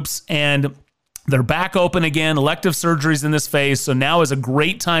Dr. Hoops, and they're back open again, elective surgeries in this phase. So now is a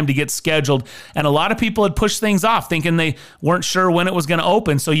great time to get scheduled. And a lot of people had pushed things off thinking they weren't sure when it was going to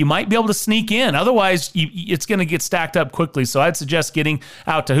open. So you might be able to sneak in. Otherwise, it's going to get stacked up quickly. So I'd suggest getting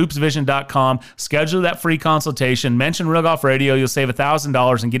out to hoopsvision.com, schedule that free consultation, mention Real Golf Radio. You'll save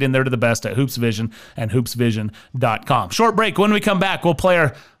 $1,000 and get in there to the best at Hoops Vision and hoopsvision.com. Short break. When we come back, we'll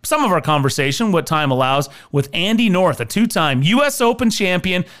play some of our conversation, what time allows, with Andy North, a 2-time U.S. Open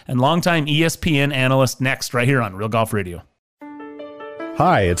champion and longtime ESPN analyst, next right here on Real Golf Radio.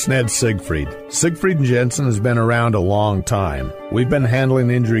 Hi, it's Ned Siegfried. Siegfried & Jensen has been around a long time. We've been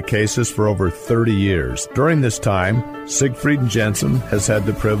handling injury cases for over 30 years. During this time, Siegfried & Jensen has had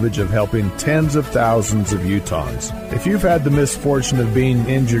the privilege of helping tens of thousands of Utahns. If you've had the misfortune of being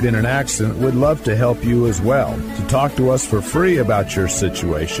injured in an accident, we'd love to help you as well. To talk to us for free about your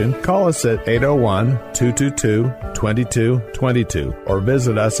situation, call us at 801-222-2222 or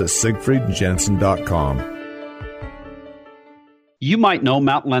visit us at siegfriedjensen.com. You might know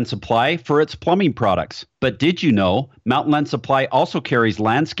Mountain Land Supply for its plumbing products, but did you know Mountain Land Supply also carries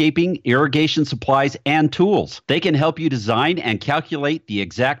landscaping, irrigation supplies, and tools? They can help you design and calculate the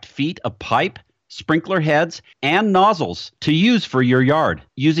exact feet of pipe, sprinkler heads, and nozzles to use for your yard.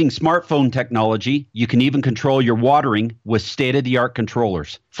 Using smartphone technology, you can even control your watering with state-of-the-art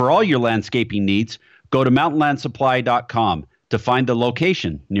controllers. For all your landscaping needs, go to mountainlandsupply.com to find the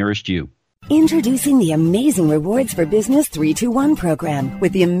location nearest you. Introducing the Amazing Rewards for Business 321 program.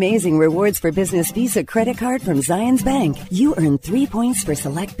 With the Amazing Rewards for Business Visa credit card from Zions Bank, you earn 3 points for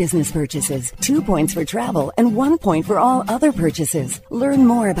select business purchases, 2 points for travel, and 1 point for all other purchases. Learn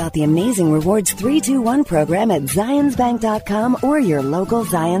more about the Amazing Rewards 321 program at zionsbank.com or your local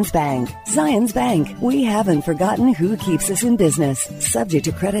Zions Bank. Zions Bank, we haven't forgotten who keeps us in business. Subject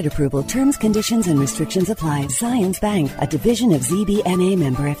to credit approval, terms, conditions, and restrictions apply. Zions Bank, a division of ZBNA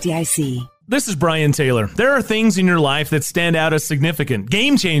member FDIC. This is Brian Taylor. There are things in your life that stand out as significant,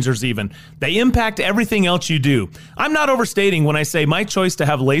 game changers even. They impact everything else you do. I'm not overstating when I say my choice to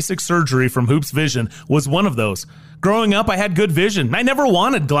have LASIK surgery from Hoops Vision was one of those. Growing up, I had good vision. I never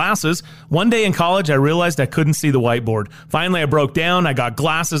wanted glasses. One day in college, I realized I couldn't see the whiteboard. Finally, I broke down. I got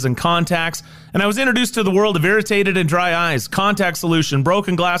glasses and contacts, and I was introduced to the world of irritated and dry eyes, contact solution,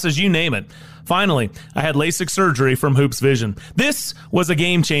 broken glasses, you name it. Finally, I had LASIK surgery from Hoops Vision. This was a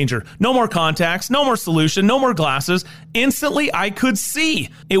game changer. No more contacts, no more solution, no more glasses. Instantly, I could see.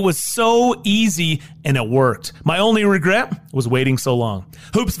 It was so easy, and it worked. My only regret was waiting so long.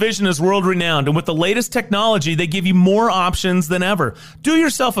 Hoops Vision is world-renowned, and with the latest technology, they give you more options than ever. Do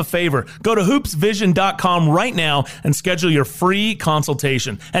yourself a favor. Go to hoopsvision.com right now and schedule your free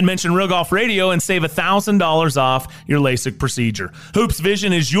consultation. And mention Real Golf Radio and save $1,000 off your LASIK procedure. Hoops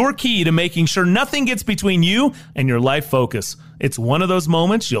Vision is your key to making sure nothing gets between you and your life focus. It's one of those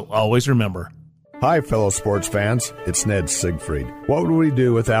moments you'll always remember. Hi, fellow sports fans. It's Ned Siegfried. What would we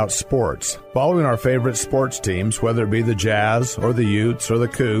do without sports? Following our favorite sports teams, whether it be the Jazz or the Utes or the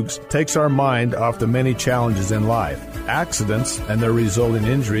Cougs, takes our mind off the many challenges in life. Accidents and their resulting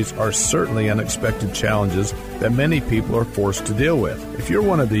injuries are certainly unexpected challenges that many people are forced to deal with. If you're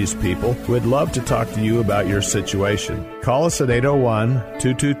one of these people, we'd love to talk to you about your situation. Call us at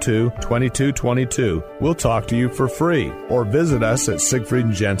 801-222-2222. We'll talk to you for free, or visit us at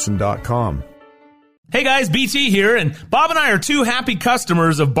siegfriedandjensen.com. Hey guys, BT here, and Bob and I are two happy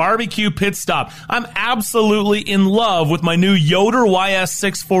customers of Barbecue Pit Stop. I'm absolutely in love with my new Yoder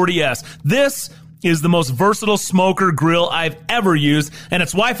YS640S. This is the most versatile smoker grill I've ever used, and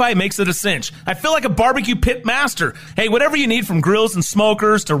its Wi-Fi makes it a cinch. I feel like a barbecue pit master. Hey, whatever you need from grills and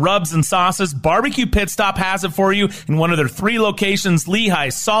smokers to rubs and sauces, Barbecue Pit Stop has it for you in one of their 3 locations, Lehigh,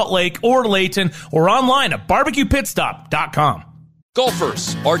 Salt Lake, or Layton, or online at barbecuepitstop.com.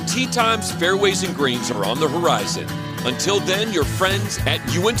 Golfers, our tee times, fairways, and greens are on the horizon. Until then, your friends at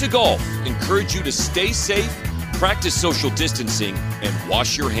Uinta Golf encourage you to stay safe, practice social distancing, and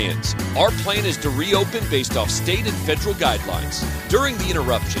wash your hands. Our plan is to reopen based off state and federal guidelines. During the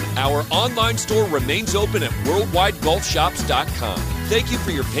interruption, our online store remains open at worldwidegolfshops.com. Thank you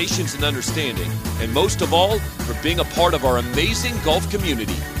for your patience and understanding, and most of all, for being a part of our amazing golf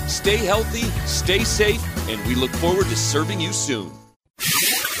community. Stay healthy, stay safe, and we look forward to serving you soon.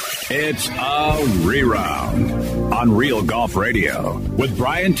 It's a reround on Real Golf Radio with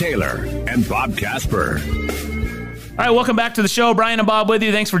Brian Taylor and Bob Casper. All right, welcome back to the show. Brian and Bob with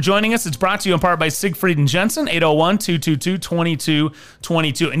you. Thanks for joining us. It's brought to you in part by Siegfried and Jensen,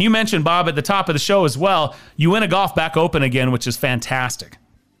 801-222-2222. And you mentioned, Bob, at the top of the show as well, Uinta Golf back open again, which is fantastic.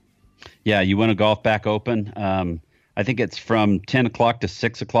 Yeah, Uinta Golf back open. I think it's from 10 o'clock to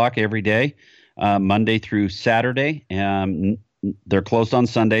 6 o'clock every day, Monday through Saturday. They're closed on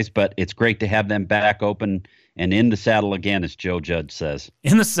Sundays, but it's great to have them back open and in the saddle again, as Joe Judge says.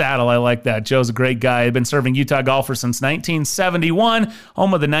 In the saddle, I like that. Joe's a great guy. I've been serving Utah golfers since 1971,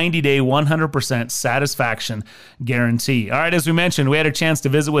 home of the 90-day 100% satisfaction guarantee. All right, as we mentioned, we had a chance to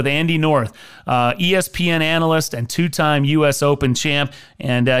visit with Andy North, ESPN analyst and 2-time U.S. Open champ,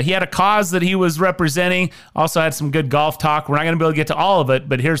 and he had a cause that he was representing, also had some good golf talk. We're not going to be able to get to all of it,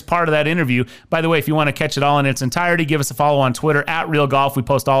 but here's part of that interview. By the way, if you want to catch it all in its entirety, give us a follow on Twitter, @RealGolf. We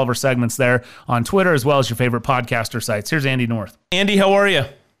post all of our segments there on Twitter, as well as your favorite podcaster sites. Here's Andy North. Andy, how are you?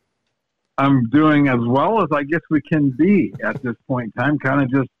 I'm doing as well as I guess we can be at this point in time, kind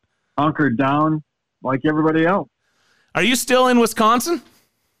of just hunkered down like everybody else. Are you still in Wisconsin?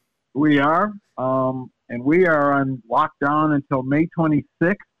 We are, and we are on lockdown until May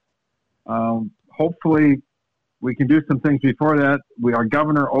 26th. Hopefully we can do some things before that. Our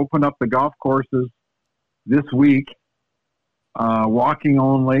governor opened up the golf courses this week, walking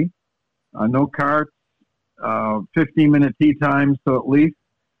only, no carts, 15-minute tee time, so at least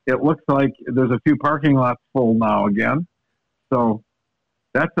it looks like there's a few parking lots full now again. So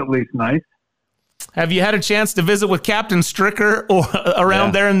that's at least nice. Have you had a chance to visit with Captain Stricker or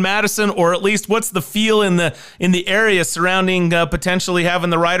around there in Madison, or at least what's the feel in the area surrounding potentially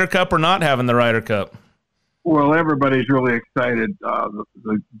having the Ryder Cup or not having the Ryder Cup? Well, everybody's really excited.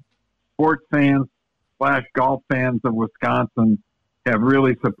 The sports fans / golf fans of Wisconsin have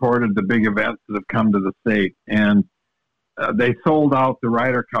really supported the big events that have come to the state. And they sold out the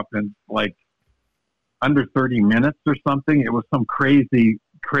Ryder Cup in like under 30 minutes or something. It was some crazy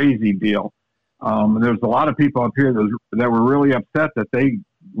deal. There's a lot of people up here that were really upset that they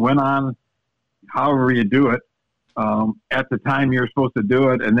went on however you do it at the time you're supposed to do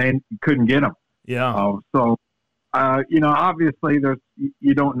it, and they couldn't get them. Yeah. Obviously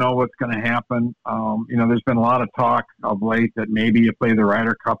you don't know what's going to happen. There's been a lot of talk of late that maybe you play the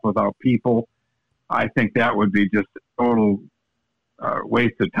Ryder Cup without people. I think that would be just a total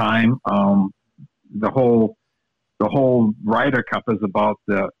waste of time. The whole Ryder Cup is about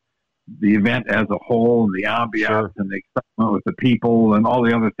the event as a whole, and the ambiance and the excitement with the people and all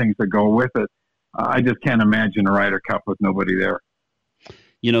the other things that go with it. I just can't imagine a Ryder Cup with nobody there.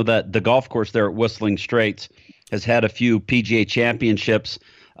 You know, that the golf course there at Whistling Straits has had a few PGA championships.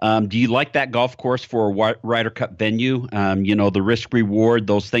 Do you like that golf course for a Ryder Cup venue? The risk reward,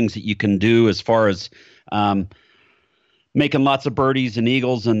 those things that you can do as far as making lots of birdies and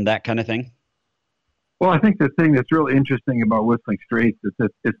eagles and that kind of thing? Well, I think the thing that's really interesting about Whistling Straits is that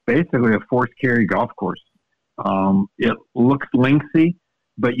it's basically a forced carry golf course. It looks linksy,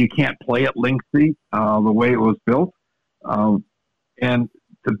 but you can't play it linksy the way it was built. And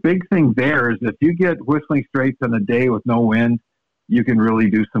the big thing there is if you get Whistling Straits on a day with no wind, you can really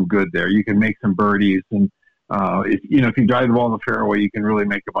do some good there. You can make some birdies. And, if you drive the ball in the fairway, you can really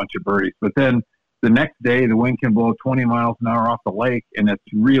make a bunch of birdies. But then the next day, the wind can blow 20 miles an hour off the lake, and it's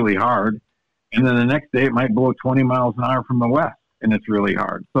really hard. And then the next day, it might blow 20 miles an hour from the west, and it's really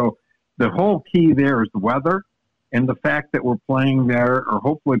hard. So the whole key there is the weather and the fact that we're playing there, or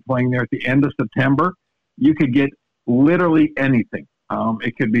hopefully playing there at the end of September. You could get literally anything.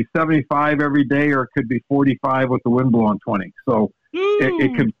 It could be 75 every day, or it could be 45 with the wind blowing 20. So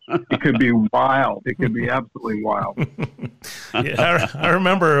it could be wild. It could be absolutely wild. Yeah, I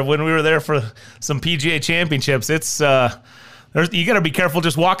remember when we were there for some PGA championships. It's you got to be careful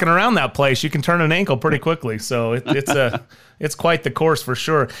just walking around that place. You can turn an ankle pretty quickly. So it's quite the course for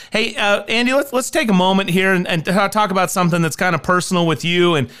sure. Hey, Andy, let's take a moment here and talk about something that's kind of personal with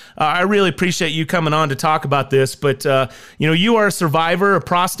you. And I really appreciate you coming on to talk about this. But you are a survivor of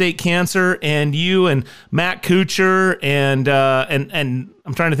prostate cancer, and you and Matt Kuchar and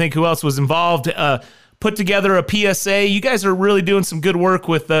I'm trying to think who else was involved. Put together a PSA. You guys are really doing some good work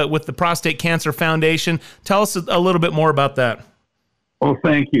with the Prostate Cancer Foundation. Tell us a little bit more about that. Well,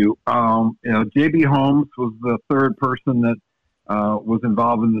 thank you. J.B. Holmes was the third person that was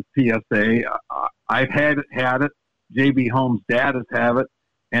involved in this PSA. I've had it. J.B. Holmes' dad has had it,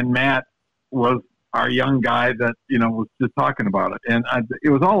 and Matt was our young guy that was just talking about it. And it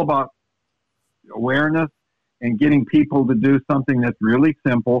was all about awareness and getting people to do something that's really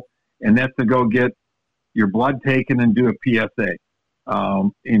simple, and that's to go get your blood taken and do a PSA.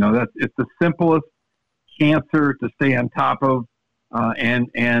 It's the simplest cancer to stay on top of, and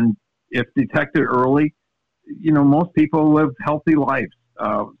if detected early, most people live healthy lives.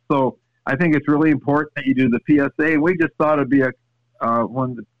 So I think it's really important that you do the PSA. We just thought it'd be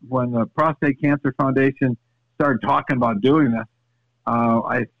when the Prostate Cancer Foundation started talking about doing this,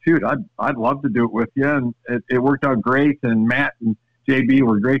 I'd love to do it with you, and it worked out great. And Matt and JB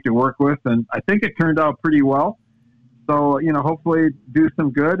were great to work with, and I think it turned out pretty well. So, hopefully do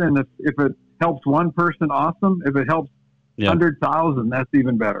some good. And if it helps one person, awesome. If it helps 100,000, that's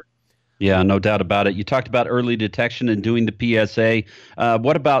even better. Yeah, no doubt about it. You talked about early detection and doing the PSA.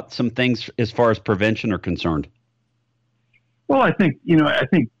 What about some things as far as prevention are concerned? Well, I think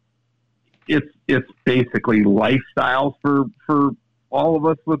it's basically lifestyles for all of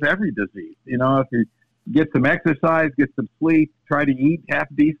us with every disease. If you get some exercise, get some sleep, try to eat half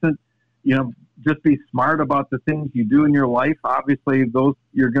decent, just be smart about the things you do in your life. Theobviously, those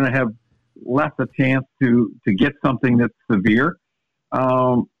you're going to have less a chance to get something that's severe.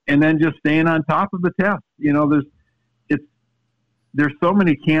 And then just staying on top of the test. There's so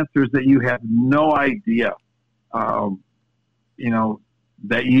many cancers that you have no idea,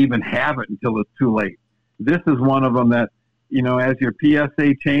 that you even have it until it's too late. This is one of them that, as your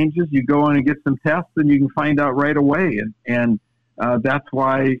PSA changes, you go in and get some tests and you can find out right away. And that's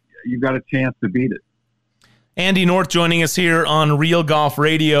why you've got a chance to beat it. Andy North joining us here on Real Golf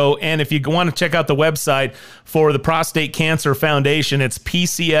Radio. And if you want to check out the website for the Prostate Cancer Foundation, it's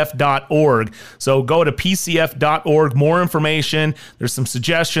pcf.org. So go to pcf.org, more information. There's some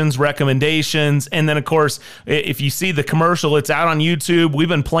suggestions, recommendations. And then, of course, if you see the commercial, it's out on YouTube. We've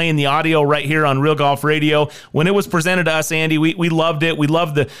been playing the audio right here on Real Golf Radio. When it was presented to us, Andy, we loved it. We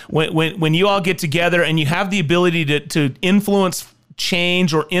loved when you all get together and you have the ability to influence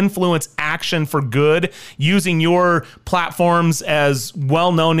change or influence action for good using your platforms as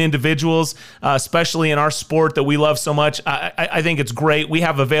well-known individuals, especially in our sport that we love so much. I think it's great. We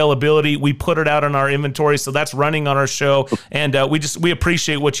have availability. We put it out on our inventory, so that's running on our show, and we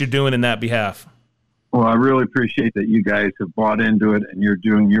appreciate what you're doing in that behalf. Well, I really appreciate that you guys have bought into it and you're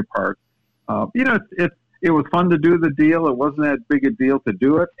doing your part. It was fun to do the deal. It wasn't that big a deal to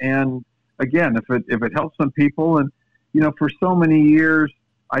do it, and again, if it helps some people, and for so many years,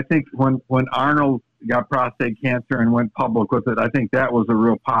 I think when Arnold got prostate cancer and went public with it, I think that was a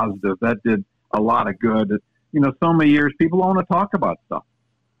real positive. That did a lot of good. So many years people don't want to talk about stuff,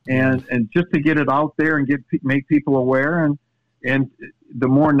 and just to get it out there and make people aware, and the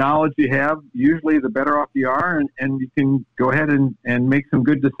more knowledge you have, usually the better off you are, and you can go ahead and make some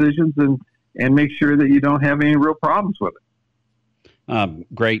good decisions and make sure that you don't have any real problems with it.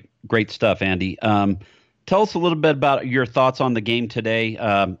 Great stuff, Andy. Tell us a little bit about your thoughts on the game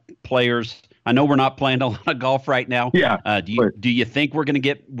today. Players, I know we're not playing a lot of golf right now. Yeah. Do you think we're gonna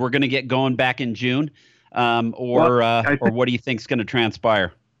get going back in June, or what do you think is going to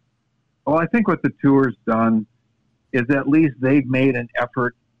transpire? Well, I think what the tour's done is at least they've made an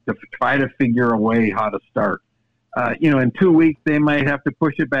effort to try to figure a way how to start. In 2 weeks they might have to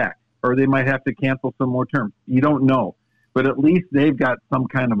push it back, or they might have to cancel some more terms. You don't know, but at least they've got some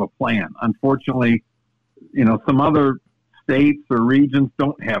kind of a plan. Unfortunately, some other states or regions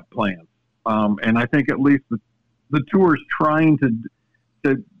don't have plans. And I think at least the tour's trying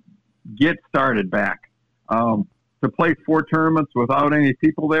to get started back. To play 4 tournaments without any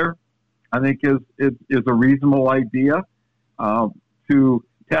people there, I think is a reasonable idea. To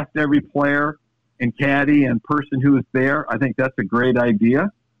test every player and caddy and person who is there, I think that's a great idea.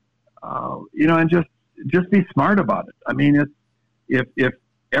 And just be smart about it. I mean, if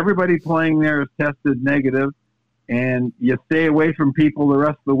everybody playing there is tested negative and you stay away from people the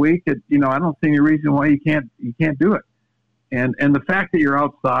rest of the week, I don't see any reason why you can't do it. And the fact that you're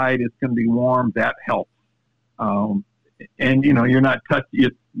outside, it's going to be warm, that helps. And you're not touching.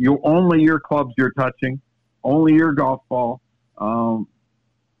 You only your clubs you're touching, only your golf ball. I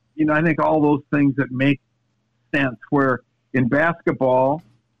think all those things that make sense. Where in basketball,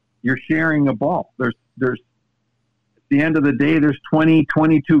 you're sharing a ball. There's at the end of the day, there's 20,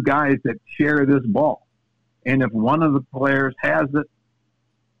 22 guys that share this ball, and if one of the players has it,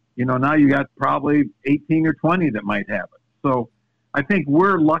 now you got probably 18 or 20 that might have it. So I think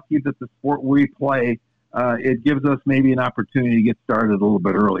we're lucky that the sport we play, it gives us maybe an opportunity to get started a little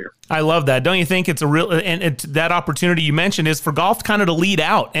bit earlier. I love that. Don't you think it's a real, and that opportunity you mentioned is for golf kind of to lead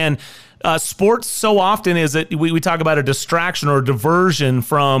out. And sports so often is that we talk about a distraction or a diversion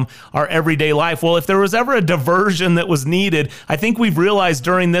from our everyday life. Well, if there was ever a diversion that was needed, I think we've realized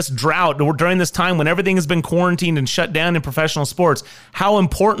during this drought or during this time when everything has been quarantined and shut down in professional sports, how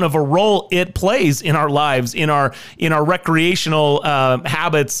important of a role it plays in our lives, in our recreational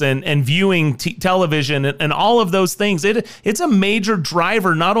habits and viewing television and all of those things. It's a major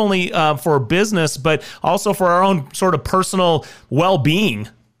driver, not only for business, but also for our own sort of personal well-being.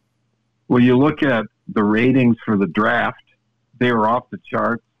 Well, you look at the ratings for the draft; they were off the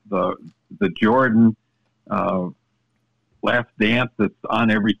charts. The Jordan Last Dance that's on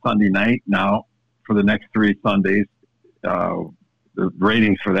every Sunday night now for the next 3 Sundays. The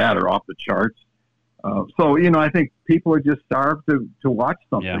ratings for that are off the charts. So I think people are just starved to watch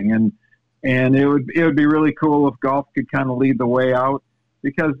something, and it would be really cool if golf could kind of lead the way out.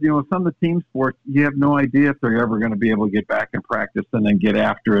 Because, some of the team sports, you have no idea if they're ever going to be able to get back and practice and then get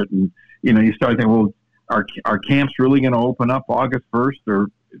after it. And, you start thinking, well, are camps really going to open up August 1st or,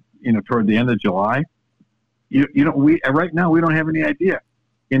 toward the end of July? Right now, we don't have any idea.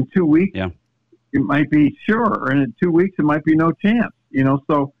 In 2 weeks, it might be sure. And in 2 weeks, it might be no chance,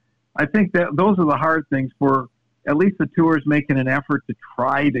 So I think that those are the hard things for at least the tours making an effort to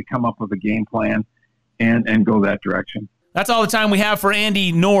try to come up with a game plan and go that direction. That's all the time we have for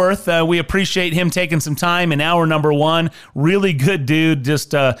Andy North. We appreciate him taking some time in hour number 1. Really good dude.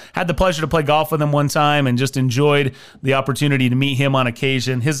 Just had the pleasure to play golf with him one time and just enjoyed the opportunity to meet him on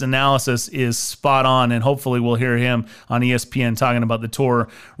occasion. His analysis is spot on, and hopefully we'll hear him on ESPN talking about the tour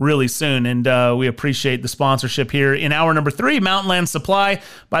really soon. And we appreciate the sponsorship here in hour number 3, Mountain Land Supply.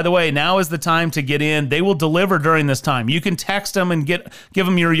 By the way, now is the time to get in. They will deliver during this time. You can text them and give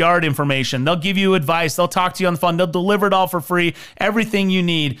them your yard information. They'll give you advice. They'll talk to you on the phone. They'll deliver it all for free. Everything you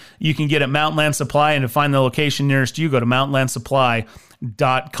need, you can get at Mountain Land Supply. And to find the location nearest you, go to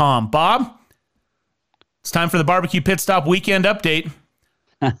mountainlandsupply.com. Bob, it's time for the Barbecue Pit Stop Weekend Update.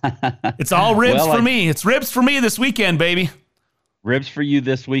 It's all ribs for me. It's ribs for me this weekend, baby. Ribs for you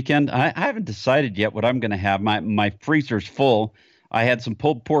this weekend? I haven't decided yet what I'm going to have. My freezer's full. I had some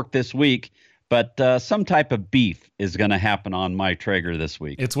pulled pork this week, but some type of beef is going to happen on my Traeger this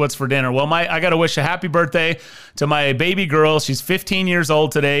week. It's what's for dinner. Well, I got to wish a happy birthday to my baby girl. She's 15 years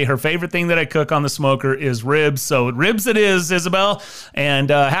old today. Her favorite thing that I cook on the smoker is ribs. So ribs it is, Isabel.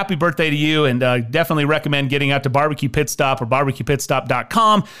 And happy birthday to you. And definitely recommend getting out to Barbecue Pit Stop or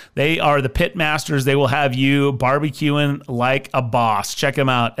barbecuepitstop.com. They are the pit masters. They will have you barbecuing like a boss. Check them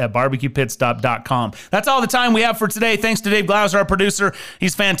out at barbecuepitstop.com. That's all the time we have for today. Thanks to Dave Glauser, our producer.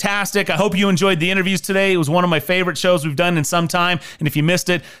 He's fantastic. I hope you enjoyed the interviews today. It was one of my favorite shows we've done in some time. And if you missed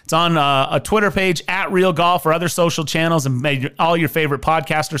it, it's on a Twitter page at Real Golf or other social channels and all your favorite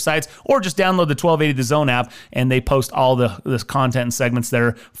podcaster sites, or just download the 1280 The Zone app and they post all this content and segments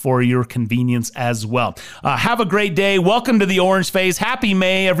there for your convenience as well. Have a great day. Welcome to the Orange Phase. Happy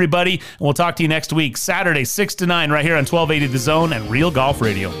May, everybody. And we'll talk to you next week, Saturday, 6 to 9, right here on 1280 The Zone and Real Golf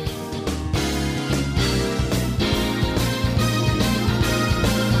Radio.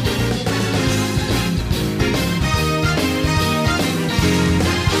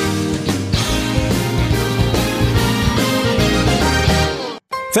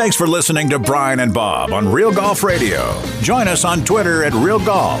 Thanks for listening to Brian and Bob on Real Golf Radio. Join us on Twitter at Real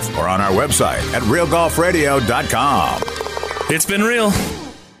Golf or on our website at realgolfradio.com. It's been real.